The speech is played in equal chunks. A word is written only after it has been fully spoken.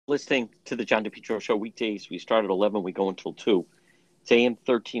listening to the John DePietro Show weekdays. We start at 11, we go until 2. It's AM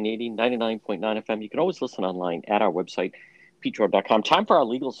 1380, 99.9 FM. You can always listen online at our website, petro.com. Time for our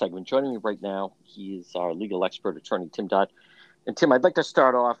legal segment. Joining me right now, he is our legal expert, attorney Tim Dodd. And Tim, I'd like to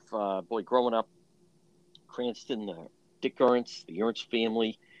start off, growing up, Cranston, Dick Ernst, the Ernst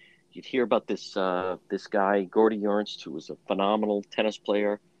family. You'd hear about this guy, Gordy Ernst, who was a phenomenal tennis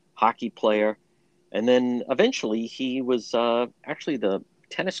player, hockey player. And then eventually he was actually the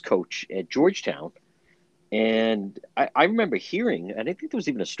tennis coach at Georgetown. And I remember hearing, and I think there was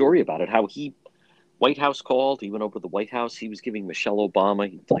even a story about it, how White House called. He went over to the White House. He was giving Michelle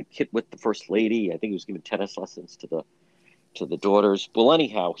Obama, hit with the first lady. I think he was giving tennis lessons to the daughters. Well,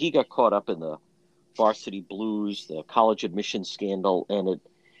 anyhow, he got caught up in the varsity blues, the college admissions scandal, and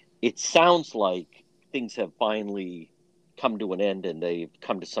it sounds like things have finally come to an end and they've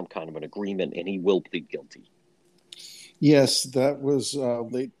come to some kind of an agreement, and he will plead guilty. Yes, that was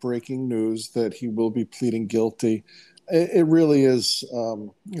late breaking news that he will be pleading guilty. It really is,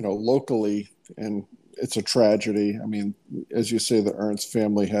 locally, and it's a tragedy. I mean, as you say, the Ernst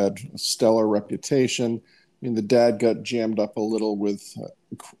family had a stellar reputation. I mean, the dad got jammed up a little with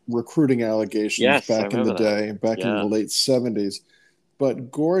recruiting allegations back in the day, in the late 70s.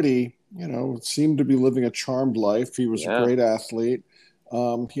 But Gordy, seemed to be living a charmed life. He was a great athlete.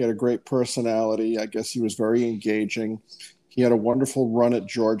 He had a great personality. I guess he was very engaging. He had a wonderful run at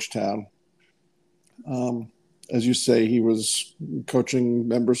Georgetown. As you say, he was coaching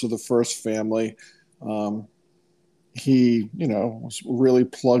members of the First family. He, was really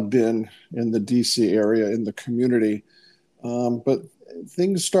plugged in the DC area, in the community. But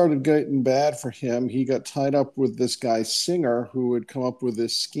things started getting bad for him. He got tied up with this guy, Singer, who had come up with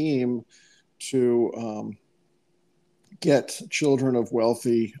this scheme to get children of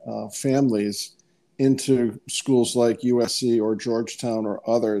wealthy families into schools like USC or Georgetown or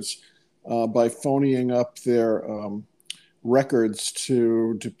others by phoning up their records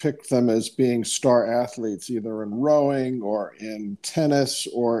to depict them as being star athletes, either in rowing or in tennis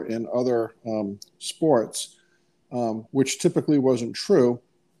or in other sports, which typically wasn't true.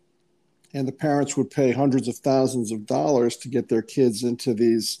 And the parents would pay hundreds of thousands of dollars to get their kids into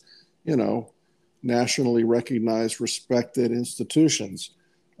these, nationally recognized, respected institutions.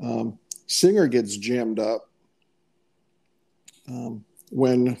 Singer gets jammed up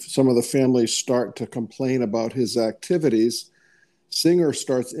when some of the families start to complain about his activities. Singer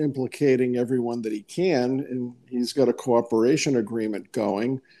starts implicating everyone that he can, and he's got a cooperation agreement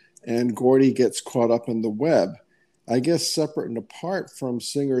going, and Gordy gets caught up in the web. I guess separate and apart from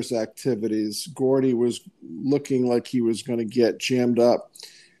Singer's activities, Gordy was looking like he was going to get jammed up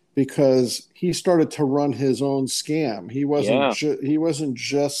because he started to run his own scam. He wasn't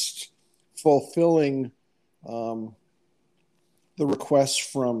just fulfilling the requests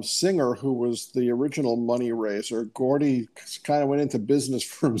from Singer, who was the original money raiser. Gordy kind of went into business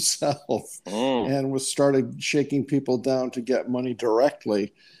for himself and started shaking people down to get money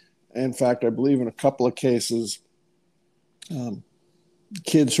directly. In fact, I believe in a couple of cases,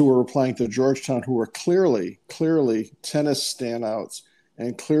 kids who were applying to Georgetown who were clearly tennis standouts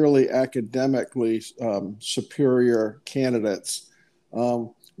and clearly academically superior candidates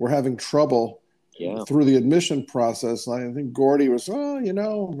were having trouble through the admission process. I think Gordy was,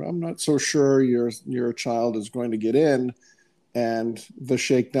 I'm not so sure your child is going to get in, and the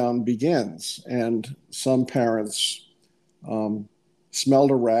shakedown begins. And some parents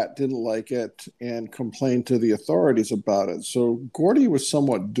smelled a rat, didn't like it, and complained to the authorities about it. So Gordy was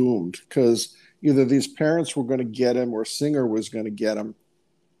somewhat doomed because either these parents were going to get him or Singer was going to get him.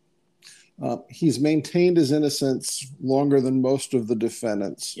 He's maintained his innocence longer than most of the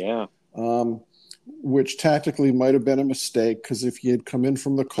defendants. Which tactically might have been a mistake, because if he had come in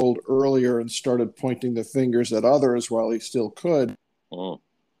from the cold earlier and started pointing the fingers at others while he still could,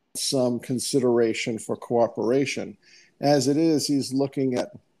 some consideration for cooperation. As it is, he's looking at,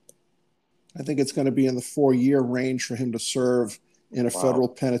 I think it's going to be in the 4-year range for him to serve in a federal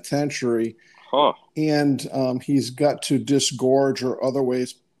penitentiary. And he's got to disgorge or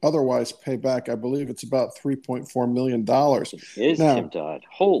otherwise pay back, I believe it's about $3.4 million. It is, Tim Dodd.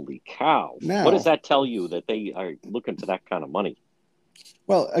 Holy cow. What does that tell you, that they are looking for that kind of money?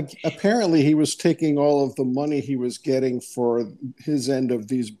 Well, apparently he was taking all of the money he was getting for his end of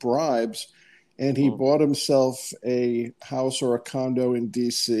these bribes, and he bought himself a house or a condo in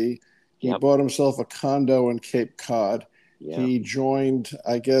D.C. He bought himself a condo in Cape Cod. He joined,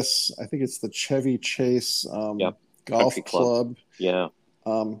 I think it's the Chevy Chase golf club.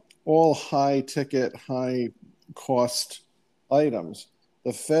 All high ticket, high cost items.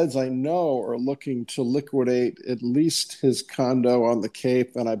 The feds, I know, are looking to liquidate at least his condo on the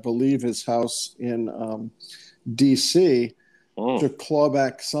Cape and I believe his house in DC Mm, to claw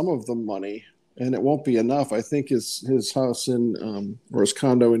back some of the money. And it won't be enough. I think his house in or his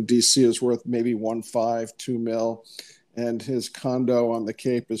condo in DC is worth maybe 1.5, 2 mil, and his condo on the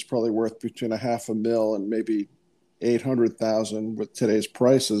Cape is probably worth between a half a mil and maybe 800,000 with today's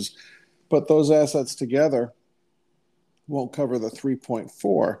prices. But those assets together won't cover the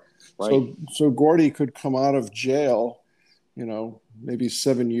 3.4. right. So Gordy could come out of jail, maybe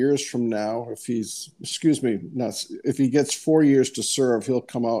 7 years from now. If he's, excuse me, not if he gets 4 years to serve, he'll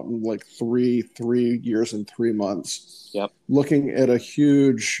come out in like three years and 3 months. Yep. Looking at a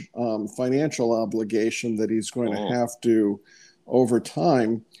huge financial obligation that he's going to Mm. have to, over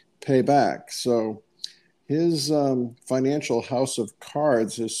time, pay back. So his financial house of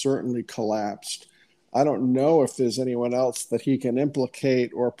cards has certainly collapsed. I don't know if there's anyone else that he can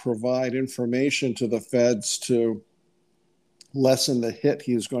implicate or provide information to the feds to lessen the hit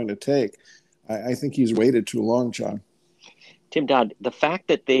he's going to take. I think he's waited too long, John. Tim Dodd, the fact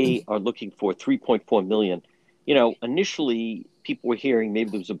that they are looking for 3.4 million, initially people were hearing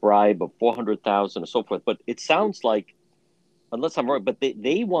maybe there was a bribe of 400,000 or so forth, but it sounds like, unless I'm wrong, but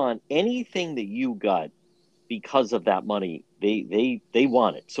they want anything that you got because of that money. They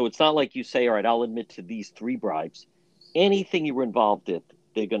want it. So it's not like you say, all right, I'll admit to these three bribes. Anything you were involved in,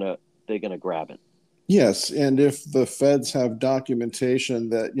 they're gonna grab it. Yes, and if the feds have documentation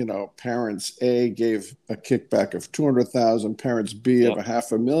that, parents A gave a kickback of 200,000, parents B of Yep. a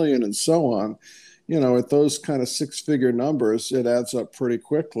half a million, and so on, at those kind of six-figure numbers, it adds up pretty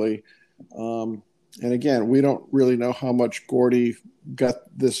quickly. Um, and again, we don't really know how much Gordy got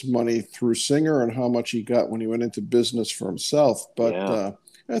this money through Singer and how much he got when he went into business for himself, but Yeah.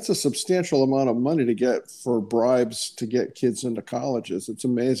 that's a substantial amount of money to get for bribes to get kids into colleges. It's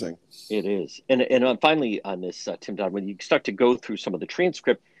amazing. It is. And finally on this, Tim Dodd, when you start to go through some of the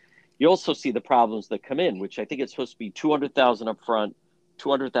transcript, you also see the problems that come in, which I think it's supposed to be 200,000 up front,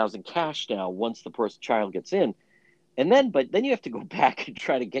 200,000 cash now once the first child gets in. But then you have to go back and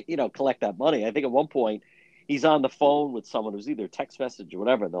try to get, collect that money. I think at one point he's on the phone with someone who's either text message or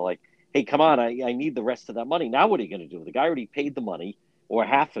whatever. And they're like, hey, come on, I need the rest of that money. Now what are you going to do? The guy already paid the money or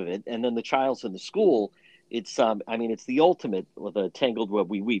half of it. And then the child's in the school. It's the ultimate with a tangled web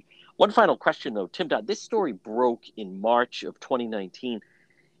we weave. One final question though, Tim Dodd, this story broke in March of 2019.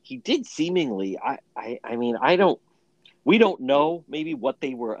 He did seemingly, we don't know maybe what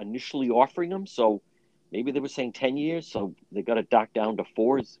they were initially offering him. So maybe they were saying 10 years. So they got it docked down to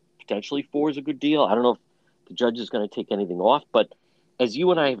four. Potentially four is a good deal. I don't know if the judge is going to take anything off. But as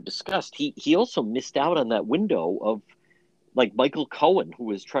you and I have discussed, he also missed out on that window of like Michael Cohen, who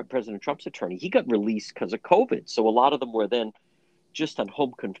was President Trump's attorney. He got released because of COVID. So a lot of them were then just on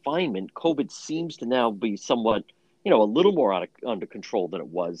home confinement. COVID seems to now be somewhat, a little more under control than it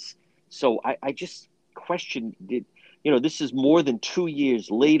was. So I just question, this is more than 2 years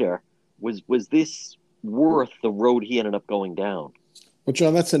later. Was this worth the road he ended up going down? Well,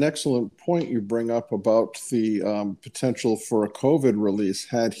 John, that's an excellent point you bring up about the potential for a COVID release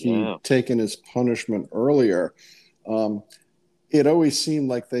had he Yeah, taken his punishment earlier. Um, it always seemed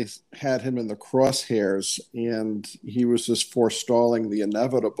like they had him in the crosshairs and he was just forestalling the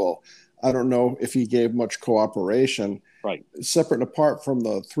inevitable. I don't know if he gave much cooperation. right. Separate and apart from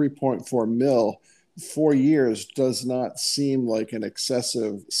the 3.4 mil, 4 years does not seem like an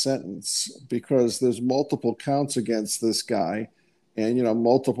excessive sentence because there's multiple counts against this guy and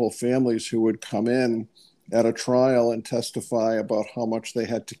multiple families who would come in at a trial and testify about how much they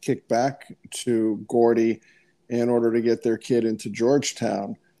had to kick back to Gordy in order to get their kid into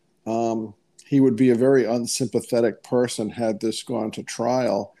Georgetown. He would be a very unsympathetic person had this gone to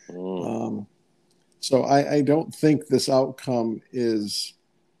trial. Mm. So I don't think this outcome is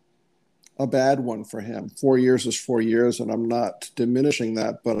a bad one for him. 4 years is 4 years, and I'm not diminishing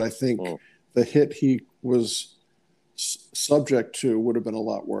that, but I think Mm. the hit he was subject to would have been a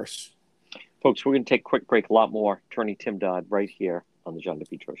lot worse. Folks, we're going to take a quick break. A lot more. Attorney Tim Dodd right here on the John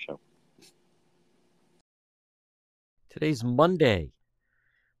DePetro Show. Today's Monday.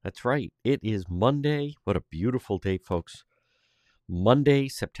 That's right. It is Monday. What a beautiful day, folks. Monday,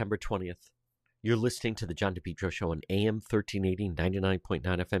 September 20th. You're listening to the John DePetro Show on AM 1380, 99.9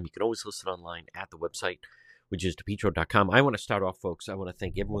 FM. You can always listen online at the website, which is depetro.com. I want to start off, folks. I want to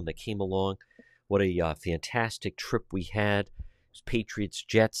thank everyone that came along. What a fantastic trip we had. It was Patriots,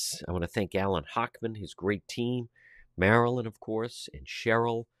 Jets. I want to thank Alan Hockman, his great team. Marilyn, of course, and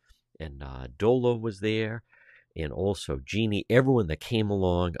Cheryl. And Dolo was there. And also Jeannie, everyone that came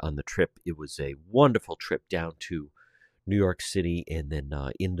along on the trip. It was a wonderful trip down to New York City, and then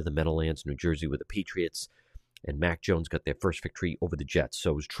into the Meadowlands, New Jersey, with the Patriots. And Mac Jones got their first victory over the Jets.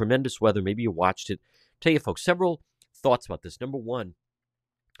 So it was tremendous weather. Maybe you watched it. Tell you, folks, several thoughts about this. Number one,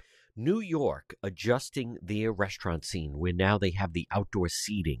 New York adjusting their restaurant scene where now they have the outdoor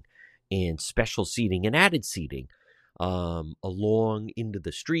seating and special seating and added seating along into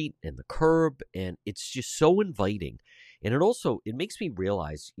the street and the curb. And it's just so inviting. And it makes me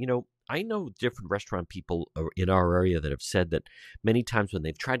realize, I know different restaurant people in our area that have said that many times when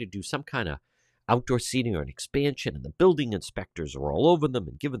they've tried to do some kind of outdoor seating or an expansion, and the building inspectors are all over them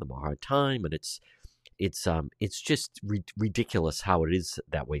and giving them a hard time, and it's just ridiculous how it is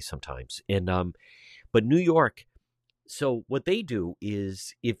that way sometimes. And but New York, so what they do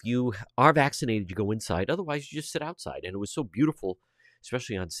is if you are vaccinated, you go inside. Otherwise, you just sit outside. And it was so beautiful,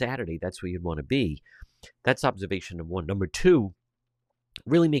 especially on Saturday. That's where you'd want to be. That's observation number one. Number two,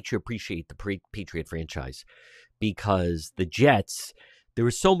 really makes you appreciate the Patriot franchise, because the Jets, there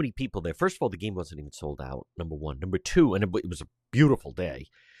were so many people there. First of all, the game wasn't even sold out, number one. Number two, and it was a beautiful day,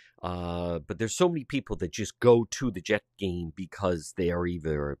 but there's so many people that just go to the Jet game because they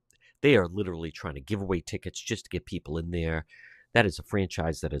are literally trying to give away tickets just to get people in there. That is a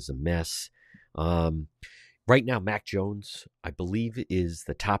franchise that is a mess. Right now, Mac Jones, I believe, is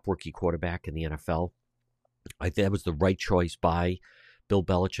the top rookie quarterback in the NFL. I think that was the right choice by Bill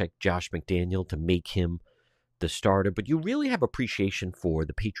Belichick, Josh McDaniel, to make him the starter. But you really have appreciation for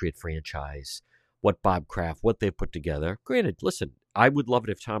the Patriot franchise, what Bob Kraft, what they put together. Granted, listen, I would love it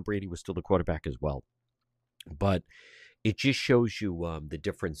if Tom Brady was still the quarterback as well. But it just shows you the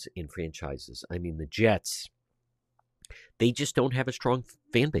difference in franchises. I mean, the Jets, they just don't have a strong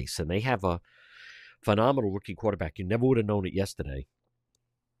fan base, and they have a phenomenal rookie quarterback. You never would have known it yesterday.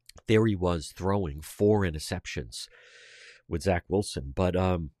 There he was throwing 4 interceptions with Zach Wilson. But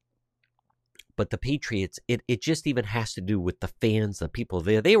the Patriots, it just even has to do with the fans, the people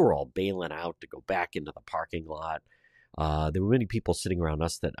there. They were all bailing out to go back into the parking lot. There were many people sitting around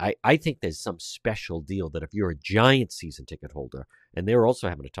us that I think there's some special deal that if you're a Giant season ticket holder, and they're also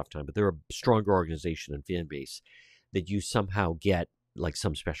having a tough time, but they're a stronger organization and fan base, that you somehow get like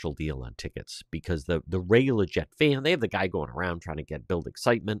some special deal on tickets, because the regular Jet fan, they have the guy going around trying to build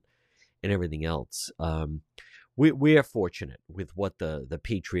excitement and everything else. We're fortunate with what the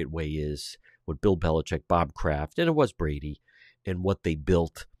Patriot way is, with Bill Belichick, Bob Kraft, and it was Brady, and what they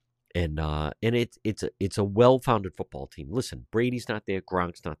built. And it's a well-founded football team. Listen, Brady's not there,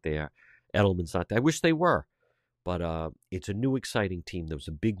 Gronk's not there, Edelman's not there. I wish they were, but it's a new, exciting team. There was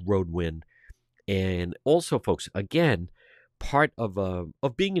a big road win, and also, folks, again, part of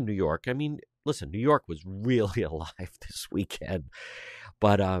being in New York. I mean, listen, New York was really alive this weekend,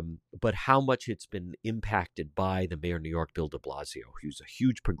 but how much it's been impacted by the mayor of New York, Bill de Blasio, who's a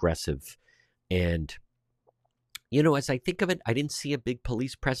huge progressive. And as I think of it, I didn't see a big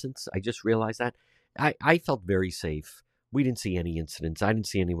police presence. I just realized that. I felt very safe. We didn't see any incidents. I didn't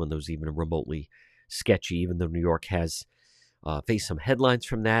see anyone that was even remotely sketchy, even though New York has faced some headlines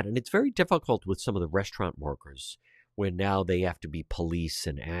from that. And it's very difficult with some of the restaurant workers, where now they have to be police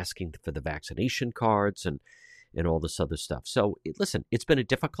and asking for the vaccination cards and all this other stuff. So, listen, it's been a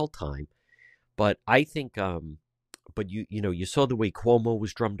difficult time. But I think, but you saw the way Cuomo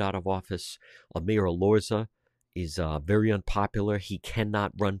was drummed out of office. Mayor Elorza is very unpopular. He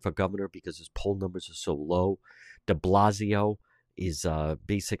cannot run for governor because his poll numbers are so low. De Blasio is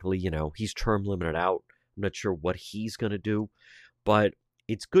basically, he's term limited out. I'm not sure what he's going to do, but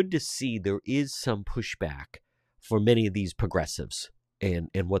it's good to see there is some pushback for many of these progressives and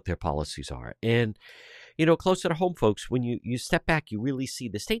what their policies are. And, closer to home, folks, when you step back, you really see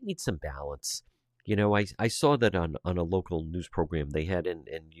the state needs some balance. I saw that on a local news program they had, and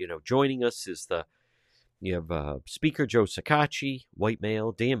joining us is you have Speaker Joe Shekarchi, white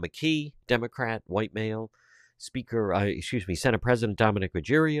male, Dan McKee, Democrat, white male, Senate President Dominic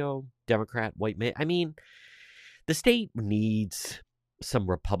Ruggerio, Democrat, white male. I mean, the state needs some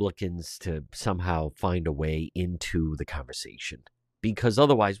Republicans to somehow find a way into the conversation, because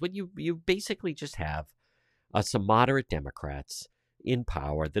otherwise, what you basically just have some moderate Democrats in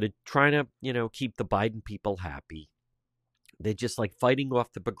power that are trying to, keep the Biden people happy. They're just like fighting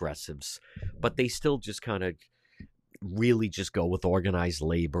off the progressives, but they still just kind of really just go with organized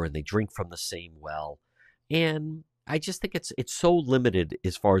labor, and they drink from the same well. And I just think it's so limited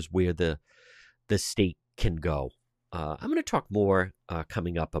as far as where the state can go. I'm going to talk more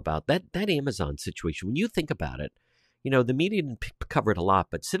coming up about that Amazon situation. When you think about it, the media didn't cover it a lot,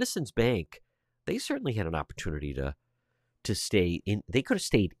 but Citizens Bank, they certainly had an opportunity to stay in. They could have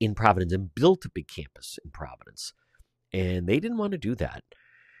stayed in Providence and built a big campus in Providence, and they didn't want to do that.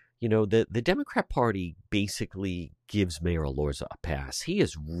 the Democrat Party basically gives Mayor Elorza a pass. He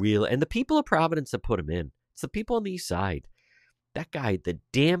is real, and the people of Providence that put him in, it's the people on the east side. That guy, the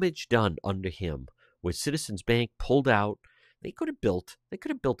damage done under him, where Citizens Bank pulled out, they could have built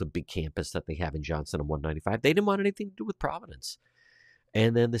a big campus that they have in Johnson on 195. They didn't want anything to do with Providence.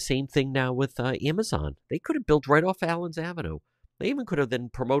 And then the same thing now with Amazon. They could have built right off Allen's Avenue. They even could have then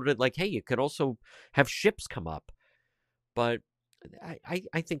promoted it like, hey, you could also have ships come up. But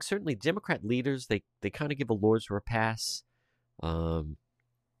I think certainly Democrat leaders, they kind of give Elorza a pass. The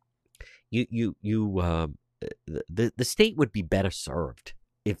state would be better served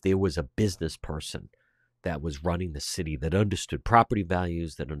if there was a business person that was running the city that understood property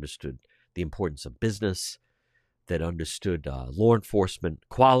values, that understood the importance of business, that understood law enforcement,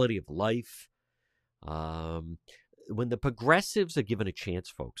 quality of life. When the progressives are given a chance,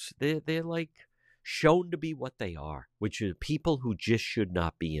 folks, they're like shown to be what they are, which are people who just should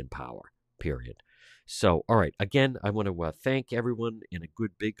not be in power, period. So, all right, again, I want to thank everyone in a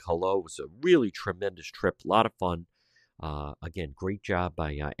good big hello. It was a really tremendous trip, a lot of fun. Again, great job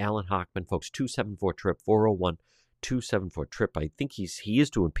by Alan Hockman, folks. 274-TRIP, 401-274-TRIP. I think he is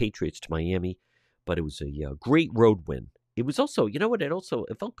doing Patriots to Miami, but it was a great road win. It was also,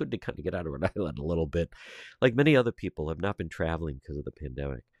 it felt good to kind of get out of Rhode Island a little bit. Like many other people have not been traveling because of the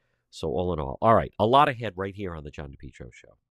pandemic. So all in all right, a lot ahead right here on the John DePetro Show.